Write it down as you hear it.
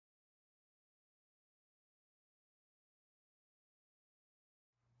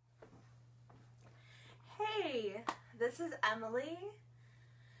Hey, this is Emily.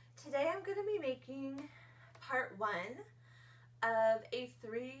 Today I'm going to be making part 1 of a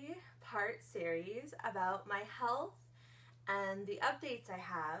 3-part series about my health and the updates I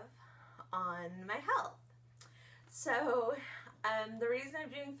have on my health. So the reason I'm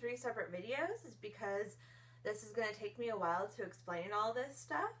doing 3 separate videos is because this is going to take me a while to explain all this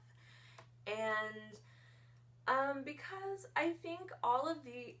stuff, and because I think all of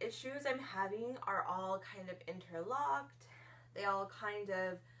the issues I'm having are all kind of interlocked. They all kind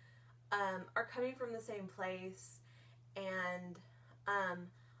of are coming from the same place, and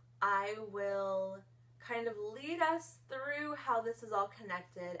I will kind of lead us through how this is all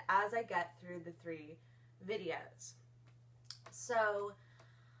connected as I get through the 3 videos. So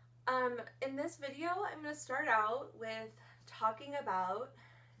in this video, I'm going to start out with talking about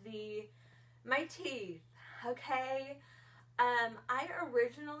my teeth. Okay, I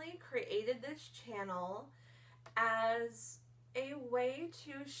originally created this channel as a way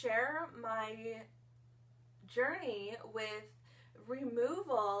to share my journey with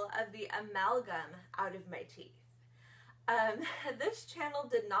removal of the amalgam out of my teeth. This channel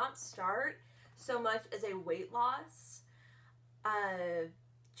did not start so much as a weight loss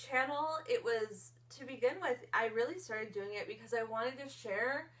channel. It was, to begin with, I really started doing it because I wanted to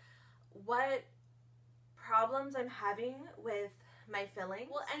share what problems I'm having with my fillings.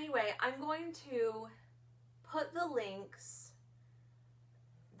 Well, anyway, I'm going to put the links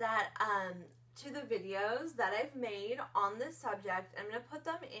that to the videos that I've made on this subject. I'm going to put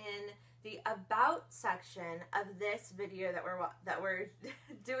them in the about section of this video that we're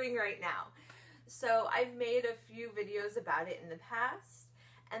doing right now. So I've made a few videos about it in the past,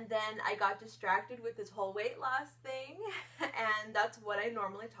 and then I got distracted with this whole weight loss thing, and that's what I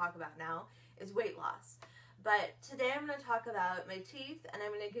normally talk about now, is weight loss. But today I'm going to talk about my teeth, and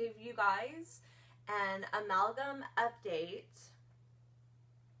I'm going to give you guys an amalgam update.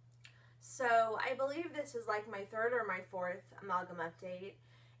 So I believe this is like my 3rd or my 4th amalgam update,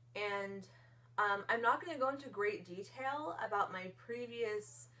 and I'm not going to go into great detail about my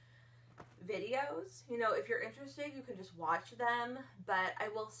previous videos. You know, if you're interested, you can just watch them, but I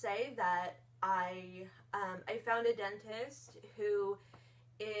will say that I found a dentist who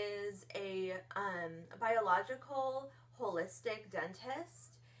is a biological holistic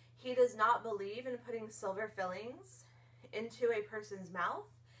dentist. He does not believe in putting silver fillings into a person's mouth.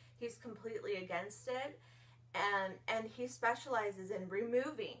 He's completely against it, and he specializes in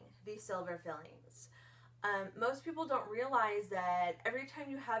removing these silver fillings. Most people don't realize that every time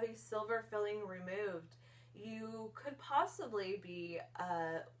you have a silver filling removed, you could possibly be,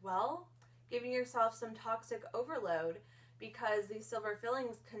 well, giving yourself some toxic overload, because these silver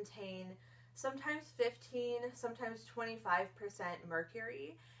fillings contain sometimes 15, sometimes 25%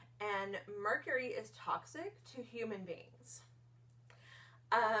 mercury, and mercury is toxic to human beings.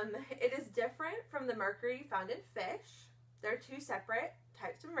 It is different from the mercury found in fish. They're 2 separate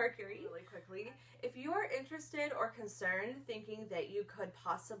types of mercury. Really quickly, if you are interested or concerned thinking that you could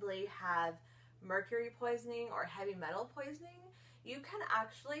possibly have mercury poisoning or heavy metal poisoning, you can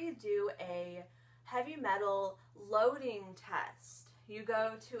actually do a heavy metal loading test. You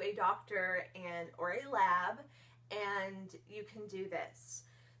go to a doctor or a lab, and you can do this.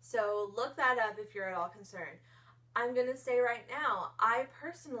 So look that up if you're at all concerned. I'm going to say right now, I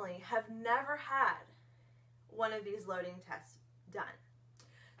personally have never had one of these loading tests done.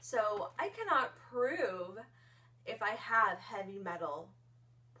 So I cannot prove if I have heavy metal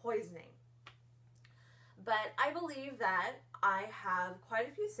poisoning. But I believe that I have quite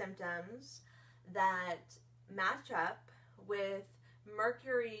a few symptoms that match up with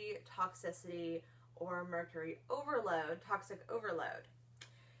mercury toxicity or mercury overload, toxic overload.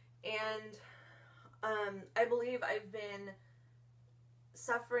 And I believe I've been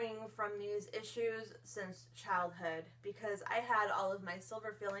suffering from these issues since childhood, because I had all of my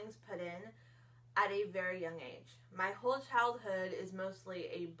silver fillings put in at a very young age. My whole childhood is mostly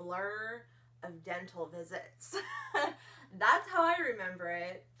a blur of dental visits. That's how I remember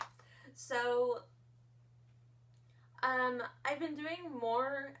it. So I've been doing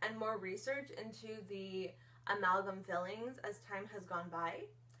more and more research into the amalgam fillings as time has gone by.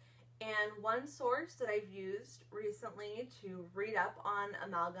 And one source that I've used recently to read up on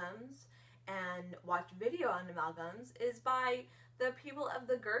amalgams and watch video on amalgams is by the people of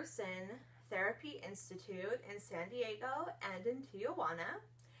the Gerson Therapy Institute in San Diego and in Tijuana.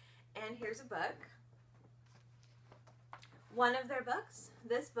 And here's a book. One of their books.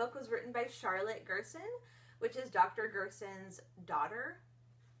 This book was written by Charlotte Gerson, which is Dr. Gerson's daughter.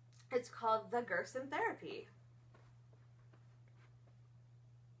 It's called The Gerson Therapy.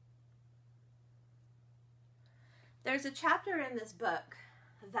 There's a chapter in this book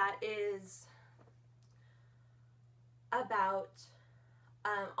that is about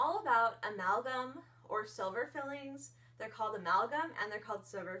all about amalgam or silver fillings. They're called amalgam and they're called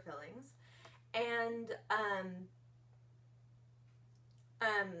silver fillings. And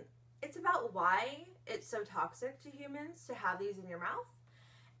it's about why it's so toxic to humans to have these in your mouth.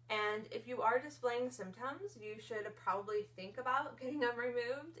 And if you are displaying symptoms, you should probably think about getting them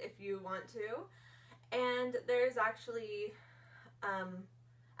removed if you want to. And there's actually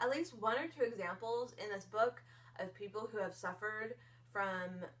at least 1 or 2 examples in this book of people who have suffered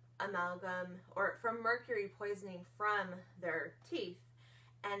from amalgam or from mercury poisoning from their teeth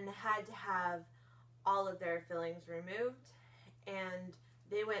and had to have all of their fillings removed. And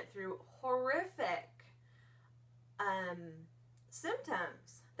they went through horrific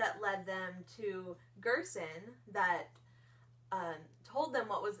symptoms that led them to Gerson that told them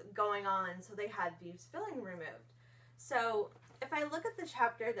what was going on, so they had these filling removed. So if I look at the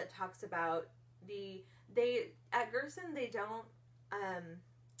chapter that talks about at Gerson they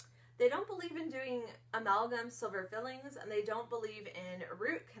don't believe in doing amalgam silver fillings, and they don't believe in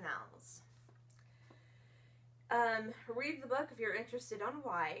root canals. Read the book if you're interested on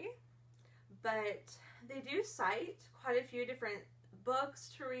why, but they do cite quite a few different books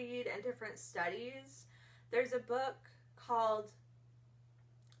to read and different studies. There's a book called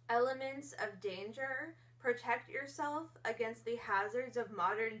Elements of Danger, Protect Yourself Against the Hazards of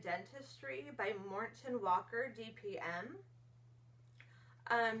Modern Dentistry by Morton Walker, DPM.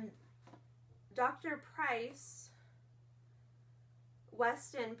 Dr. Price,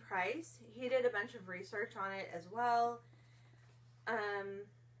 Weston Price, he did a bunch of research on it as well.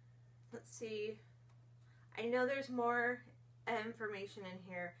 Let's see. I know there's more information in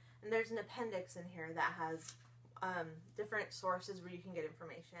here, and there's an appendix in here that has different sources where you can get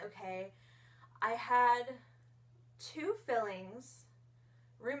information. Okay, I had 2 fillings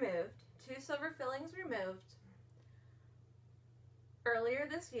removed, 2 silver fillings removed earlier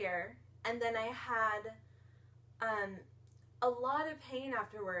this year, and then I had a lot of pain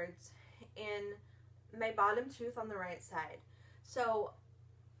afterwards in my bottom tooth on the right side. So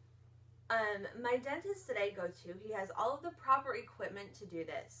my dentist that I go to, he has all of the proper equipment to do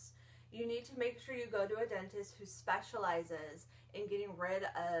this. You need to make sure you go to a dentist who specializes in getting rid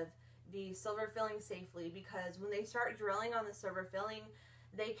of the silver filling safely, because when they start drilling on the silver filling,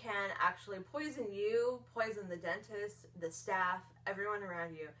 they can actually poison you, poison the dentist, the staff, everyone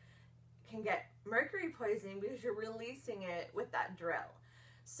around you. Can get mercury poisoning because you're releasing it with that drill.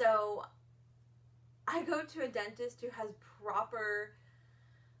 So I go to a dentist who has proper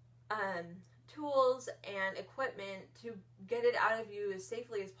tools and equipment to get it out of you as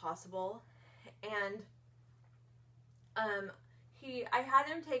safely as possible. And I had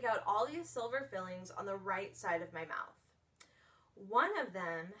him take out all these silver fillings on the right side of my mouth. One of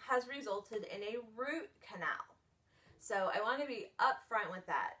them has resulted in a root canal. So I want to be upfront with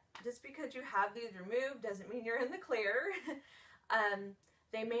that. Just because you have these removed doesn't mean you're in the clear.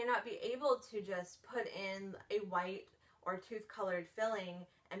 They may not be able to just put in a white or tooth-colored filling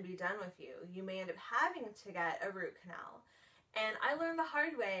and be done with you. You may end up having to get a root canal. And I learned the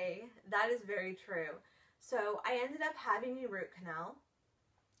hard way, that is very true. So I ended up having a root canal.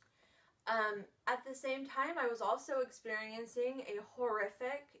 At the same time, I was also experiencing a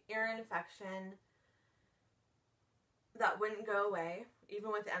horrific ear infection that wouldn't go away,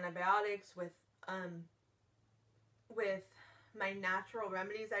 even with antibiotics, with my natural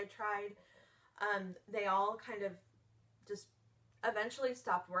remedies I tried. They all kind of just eventually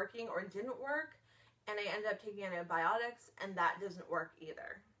stopped working or didn't work, and I ended up taking antibiotics, and that doesn't work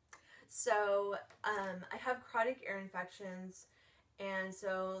either. So I have chronic ear infections, and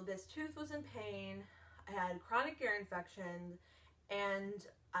so this tooth was in pain. I had chronic ear infection, and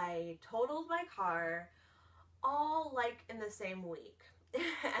I totaled my car all like in the same week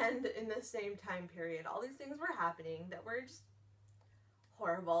and in the same time period. All these things were happening that were just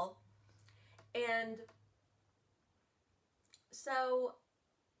horrible. And so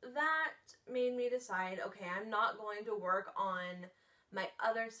that made me decide, okay, I'm not going to work on my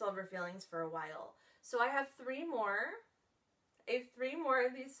other silver fillings for a while. So I have 3 more. I have 3 more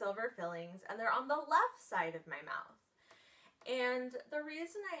of these silver fillings, and they're on the left side of my mouth. And the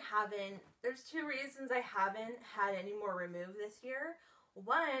reason there's 2 reasons I haven't had any more removed this year.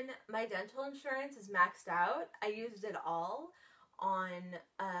 One, my dental insurance is maxed out. I used it all on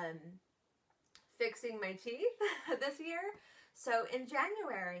fixing my teeth this year. So in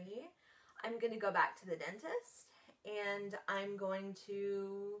January, I'm going to go back to the dentist, and I'm going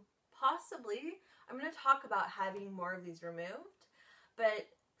to talk about having more of these removed. But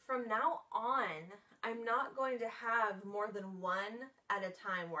from now on, I'm not going to have more than one at a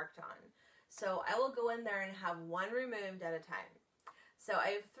time worked on. So I will go in there and have one removed at a time. So I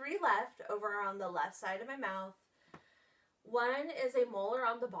have 3 left over on the left side of my mouth. One is a molar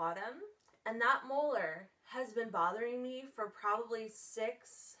on the bottom, and that molar has been bothering me for probably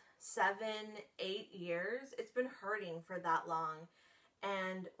 6, 7, 8 years. It's been hurting for that long.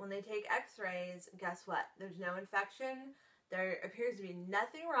 And when they take x-rays, guess what? There's no infection. There appears to be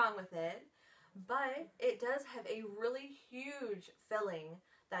nothing wrong with it, but it does have a really huge filling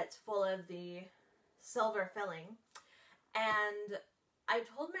that's full of the silver filling. And I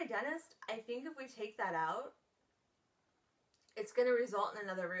told my dentist, I think if we take that out, it's going to result in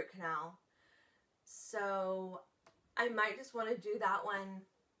another root canal. So I might just want to do that one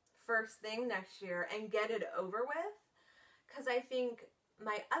first thing next year and get it over with. Because I think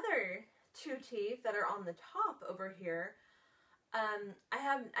my other 2 teeth that are on the top over here,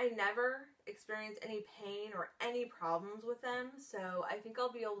 I never experienced any pain or any problems with them. So I think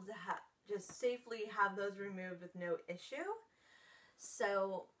I'll be able to just safely have those removed with no issue.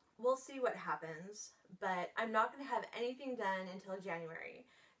 So we'll see what happens, but I'm not going to have anything done until January.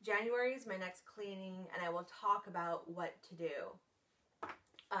 January is my next cleaning, and I will talk about what to do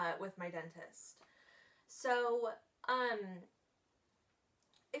with my dentist. So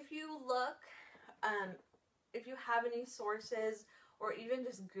if you look, if you have any sources, or even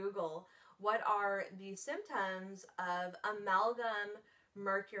just Google, what are the symptoms of amalgam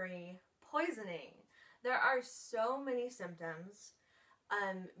mercury poisoning? There are so many symptoms.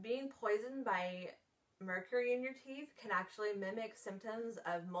 Being poisoned by mercury in your teeth can actually mimic symptoms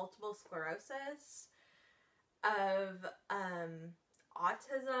of multiple sclerosis, of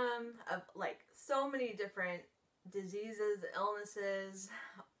autism, of like so many different diseases, illnesses,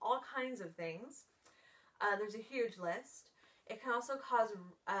 all kinds of things. There's a huge list. It can also cause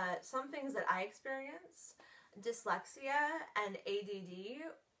some things that I experience, dyslexia and ADD.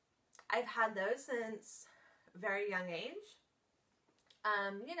 I've had those since a very young age.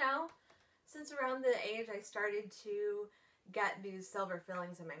 You know, since around the age I started to get these silver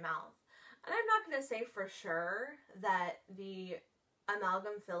fillings in my mouth. And I'm not going to say for sure that the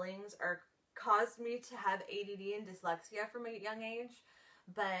amalgam fillings caused me to have ADD and dyslexia from a young age,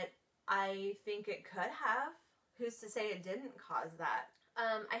 but I think it could have. Who's to say it didn't cause that?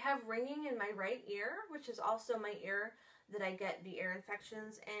 I have ringing in my right ear, which is also my ear that I get the ear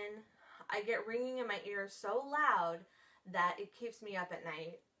infections in. I get ringing in my ear so loud that it keeps me up at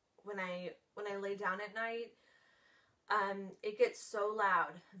night. When I lay down at night, it gets so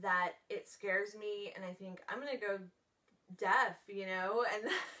loud that it scares me, and I think I'm gonna go deaf, you know,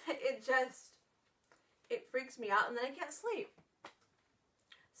 and it freaks me out, and then I can't sleep.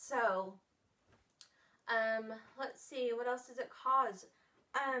 So, let's see, what else does it cause?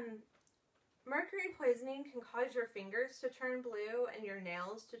 Mercury poisoning can cause your fingers to turn blue and your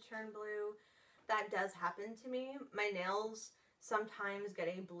nails to turn blue. That does happen to me. My nails sometimes get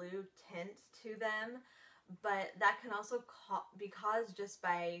a blue tint to them, but that can also be caused just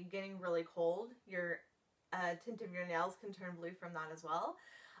by getting really cold. Your tint of your nails can turn blue from that as well.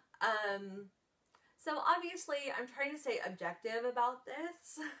 So obviously I'm trying to stay objective about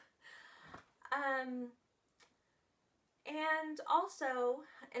this. And also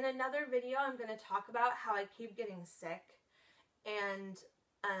in another video I'm going to talk about how I keep getting sick, and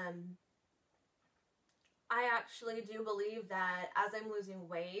I actually do believe that as I'm losing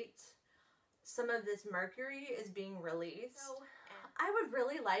weight, some of this mercury is being released. So I would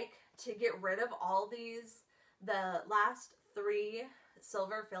really like to get rid of all the last 3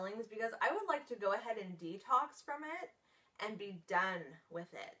 silver fillings, because I would like to go ahead and detox from it and be done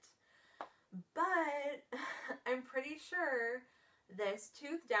with it. But I'm pretty sure this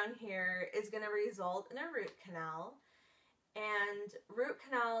tooth down here is going to result in a root canal. And root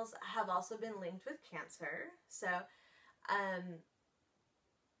canals have also been linked with cancer. So,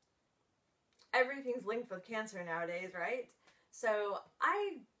 everything's linked with cancer nowadays, right? So,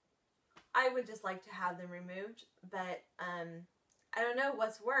 I would just like to have them removed, but, I don't know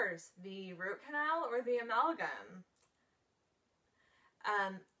what's worse, the root canal or the amalgam.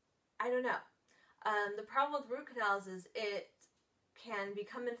 I don't know. The problem with root canals is it can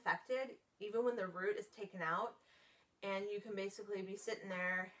become infected even when the root is taken out. And you can basically be sitting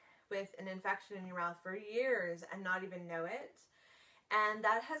there with an infection in your mouth for years and not even know it. And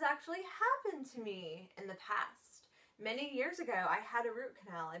that has actually happened to me in the past. Many years ago, I had a root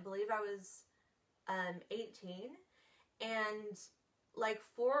canal. I believe I was 18. And like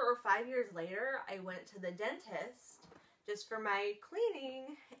 4 or 5 years later, I went to the dentist just for my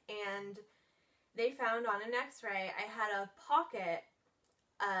cleaning. And they found on an x-ray I had a pocket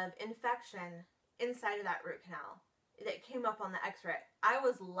of infection inside of that root canal that came up on the x-ray. I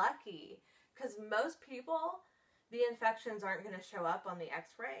was lucky because most people, the infections aren't going to show up on the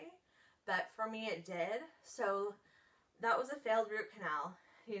x-ray, but for me it did. So that was a failed root canal.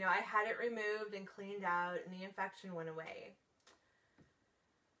 You know, I had it removed and cleaned out and the infection went away.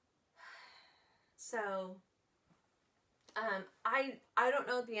 So I don't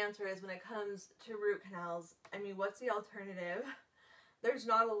know what the answer is when it comes to root canals. I mean, what's the alternative? There's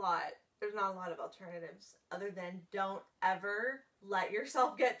not a lot. There's not a lot of alternatives other than don't ever let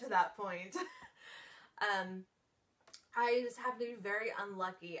yourself get to that point. I just have to be very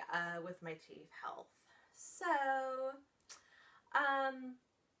unlucky with my teeth health. So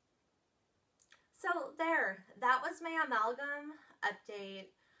there, that was my amalgam update.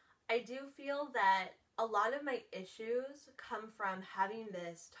 I do feel that a lot of my issues come from having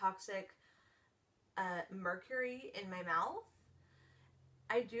this toxic mercury in my mouth.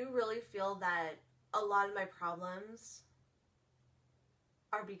 I do really feel that a lot of my problems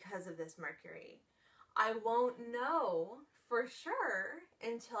are because of this mercury. I won't know for sure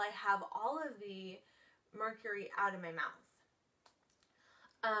until I have all of the mercury out of my mouth.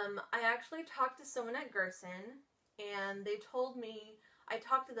 I actually talked to someone at Gerson and they told me, I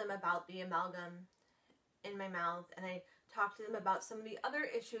talked to them about the amalgam in my mouth and I talked to them about some of the other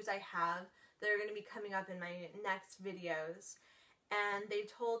issues I have that are going to be coming up in my next videos. And they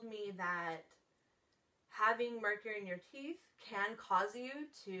told me that having mercury in your teeth can cause you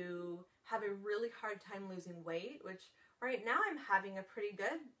to have a really hard time losing weight, which right now I'm having a pretty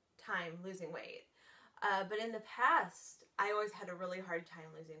good time losing weight. But in the past, I always had a really hard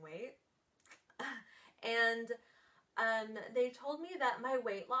time losing weight. And they told me that my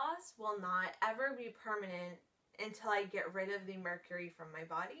weight loss will not ever be permanent until I get rid of the mercury from my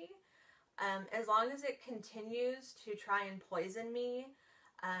body. As long as it continues to try and poison me,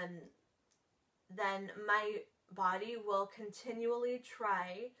 then my body will continually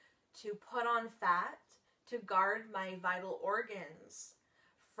try to put on fat to guard my vital organs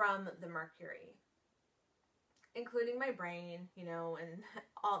from the mercury, including my brain, you know, and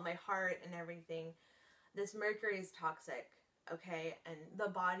all my heart and everything. This mercury is toxic, okay? And the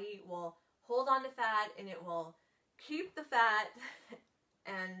body will hold on to fat and it will keep the fat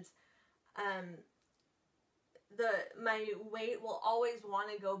and my weight will always want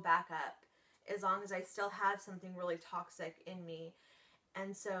to go back up as long as I still have something really toxic in me.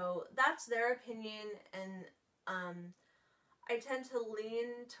 And so that's their opinion, and I tend to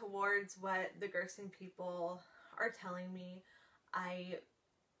lean towards what the Gerson people are telling me. I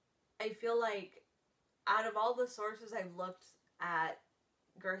feel like out of all the sources I've looked at,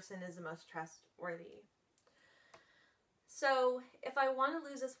 Gerson is the most trustworthy. So if I want to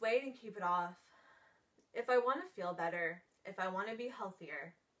lose this weight and keep it off, if I want to feel better, if I want to be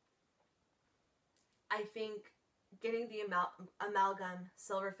healthier, I think getting the amalgam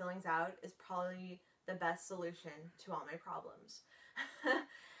silver fillings out is probably the best solution to all my problems.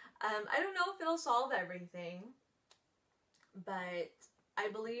 I don't know if it'll solve everything, but I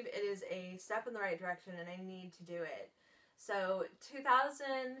believe it is a step in the right direction and I need to do it. So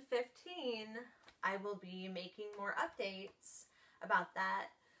 2015, I will be making more updates about that.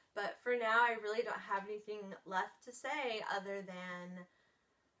 But for now, I really don't have anything left to say other than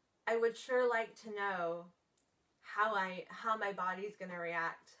I would sure like to know how my body's going to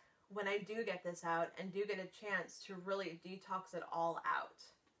react when I do get this out and do get a chance to really detox it all out.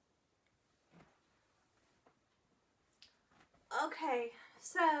 Okay,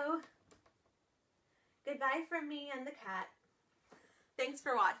 so goodbye from me and the cat. Thanks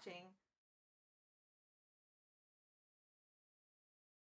for watching.